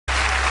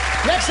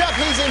Next up,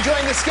 he's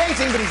enjoying the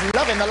skating, but he's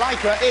loving the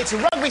lycra. It's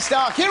rugby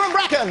star Kyran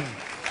Bracken.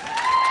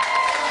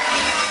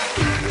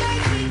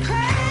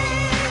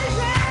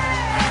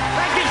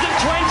 That gives them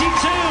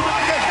 22.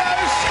 Look at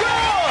those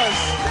scores!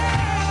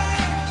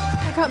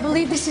 I can't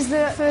believe this is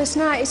the first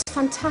night. It's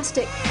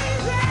fantastic.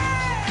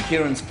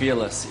 Kyran's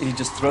fearless. He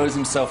just throws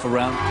himself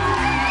around.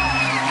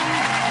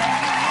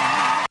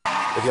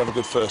 If you have a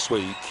good first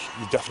week,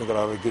 you've definitely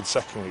got to have a good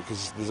second week,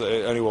 because there's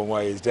only one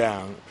way is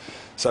down.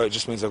 So it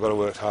just means I've got to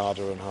work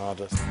harder and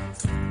harder.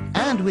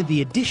 And with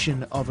the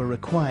addition of a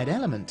required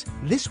element,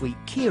 this week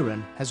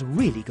Kyran has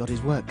really got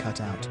his work cut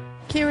out.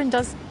 Kyran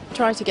does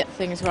try to get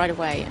things right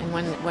away, and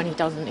when he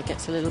doesn't, it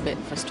gets a little bit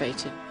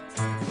frustrating.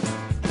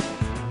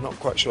 I'm not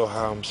quite sure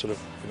how I'm sort of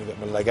going to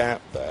get my leg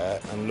out there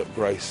and look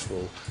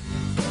graceful.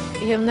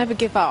 He'll never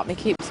give up. He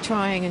keeps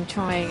trying and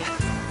trying.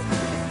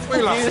 What are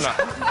you laughing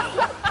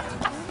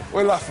at?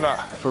 We're laughing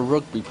at. For a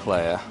rugby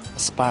player, a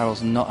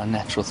spiral's not a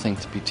natural thing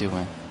to be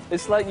doing.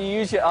 It's like you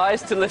use your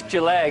eyes to lift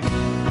your leg.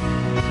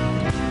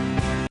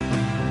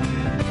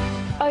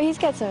 Oh, he's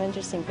got some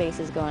interesting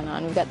faces going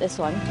on. We've got this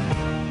one.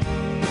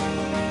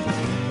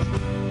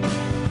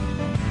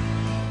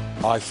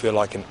 I feel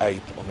like an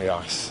ape on the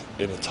ice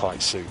in a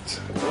tight suit.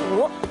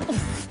 What?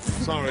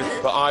 Sorry.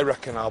 But I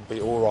reckon I'll be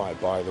all right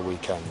by the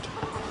weekend,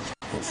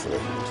 hopefully.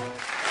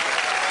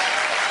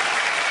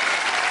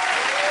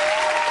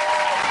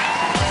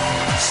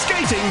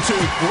 Skating to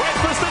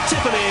breakfast at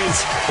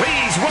Tiffany's.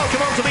 Please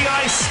welcome onto the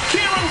ice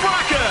Kyran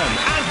Bracken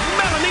and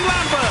Melane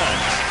Lambert.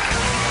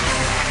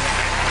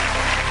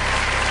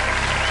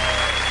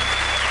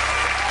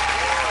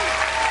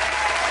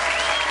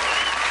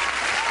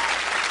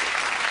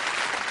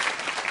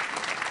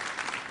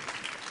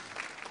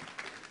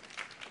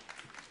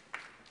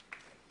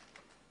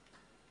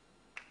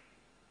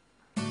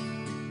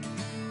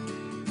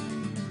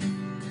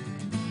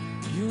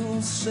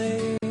 You'll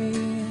say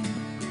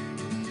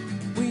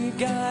we've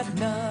got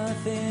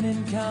nothing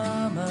in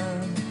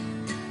common,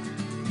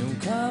 no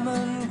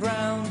common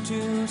ground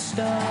to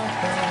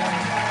stop on.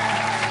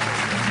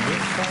 We're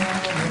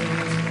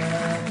falling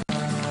apart.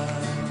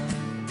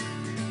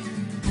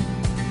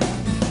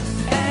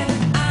 And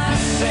I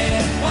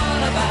said,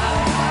 what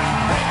about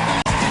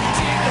breakfast at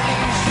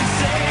Tiffany's? She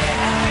said,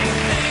 I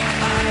think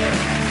I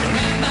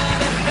remember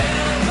the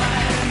film,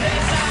 and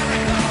as I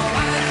recall,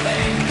 I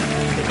think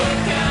the book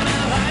kinda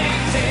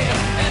liked it.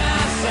 And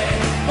I said,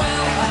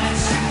 well,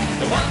 that's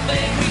the one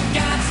thing we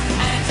got.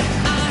 And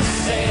I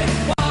said,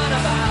 what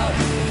about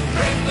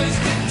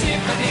breakfast at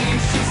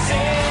Tiffany's? She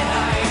said,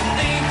 I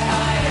think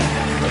I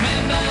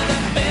remember the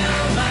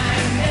film,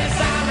 and as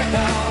I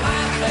recall,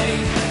 I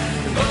think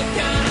the book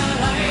kinda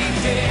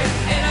liked it.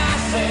 And I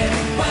said,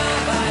 well,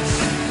 that's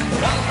the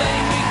one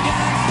thing we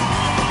got.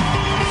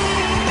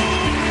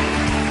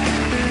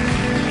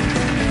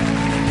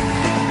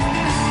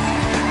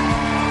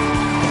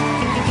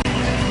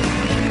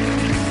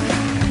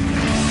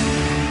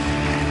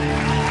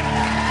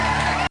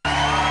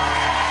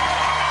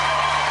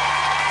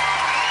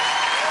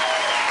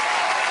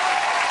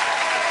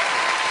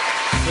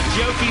 The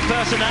jokey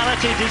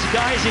personality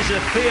disguises a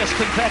fierce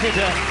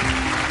competitor.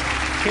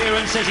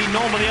 Kyran says he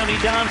normally only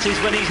dances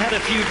when he's had a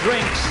few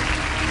drinks.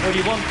 Well,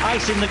 you want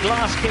ice in the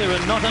glass,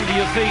 Kyran, not under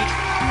your feet.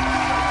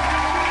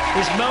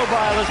 His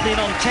mobile has been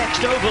on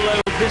text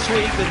overload this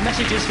week with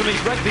messages from his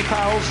rugby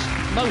pals,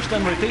 most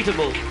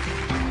unrepeatable.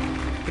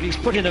 But he's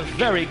put in a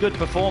very good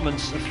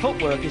performance. The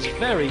footwork is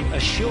very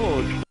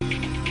assured.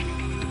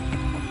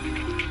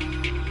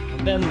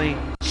 And then the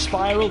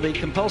spiral, the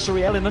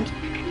compulsory element,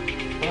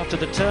 after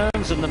the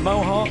turns and the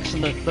mohawks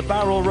and the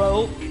barrel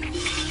roll.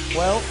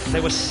 Well,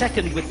 they were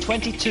second with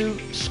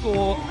 22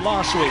 score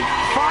last week.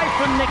 5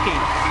 from Nikki,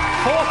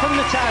 4 from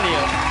Natalia,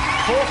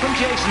 4 from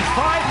Jason,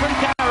 5 from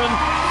Kyran,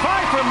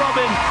 5 from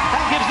Robin.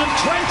 That gives them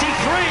 23.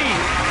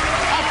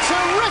 A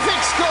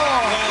terrific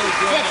score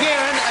for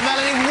Kyran and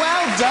Melanie.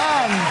 Well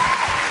done.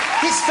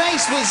 His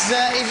face was,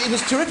 it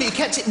was terrific. He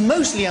kept it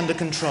mostly under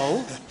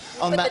control.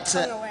 On that, the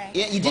tongue away.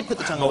 Yeah, you did put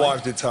the tongue My away.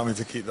 wife did tell me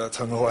to keep that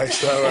tongue away,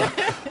 so...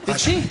 Did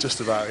she? Just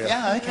about, yeah.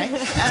 Yeah, okay.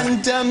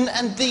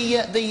 And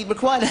the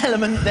required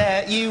element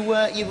there, you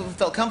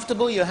felt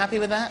comfortable? You were happy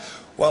with that?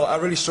 Well, I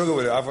really struggle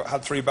with it. I've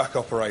had 3 back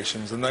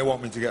operations, and they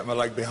want me to get my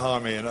leg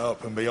behind me and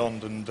up and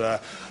beyond. And the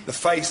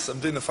face, I'm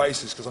doing the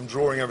faces because I'm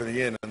drawing everything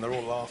in, and they're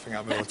all laughing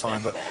at me all the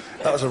time. But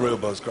that was a real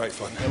buzz, great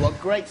fun. Yeah, well,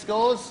 great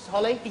scores,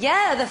 Holly.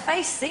 Yeah, the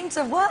face seemed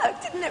to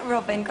work, didn't it,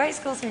 Robin? Great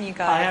scores from you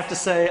guys. I have to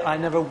say, I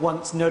never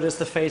once noticed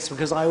the face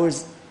because I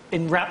was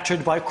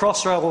enraptured by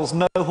cross rolls,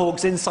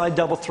 mohawks, inside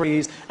double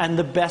threes, and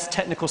the best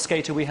technical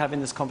skater we have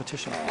in this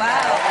competition.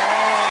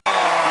 Wow. Thank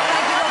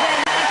you, Robin.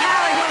 And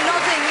Kyran, you're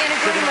nodding in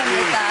agreement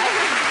with that.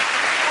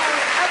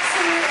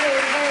 Absolutely.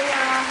 They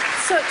are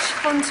such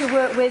fun to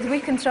work with.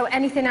 We can throw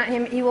anything at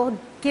him. He will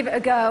give it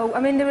a go. I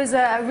mean, there was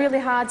a really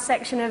hard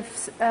section of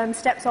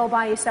steps all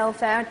by yourself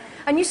there.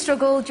 And you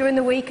struggled during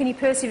the week and you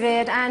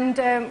persevered. And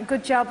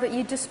good job that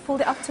you just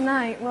pulled it off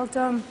tonight. Well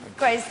done.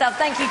 Great stuff.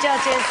 Thank you,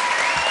 judges.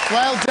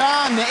 Well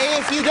done.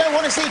 If you don't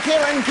want to see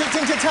Kyran kicked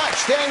into touch,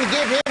 then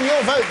give him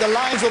your vote. The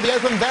lines will be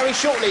open very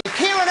shortly.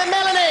 Kyran and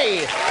Melane!